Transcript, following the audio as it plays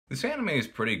This anime is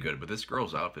pretty good, but this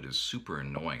girl's outfit is super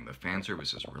annoying. The fan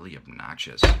service is really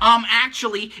obnoxious.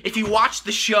 Actually, if you watch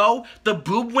the show, the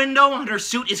boob window on her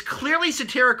suit is clearly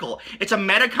satirical. It's a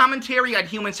meta-commentary on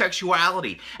human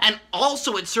sexuality. And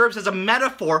also it serves as a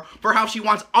metaphor for how she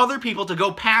wants other people to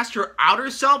go past her outer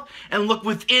self and look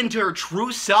within to her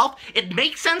true self. It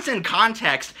makes sense in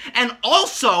context. And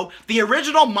also, the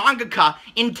original mangaka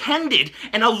intended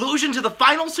an allusion to the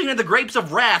final scene of The Grapes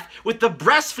of Wrath with the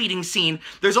breastfeeding scene.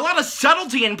 There's a lot of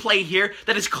subtlety in play here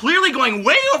that is clearly going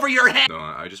way over your head. No,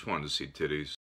 I just wanted to see titties.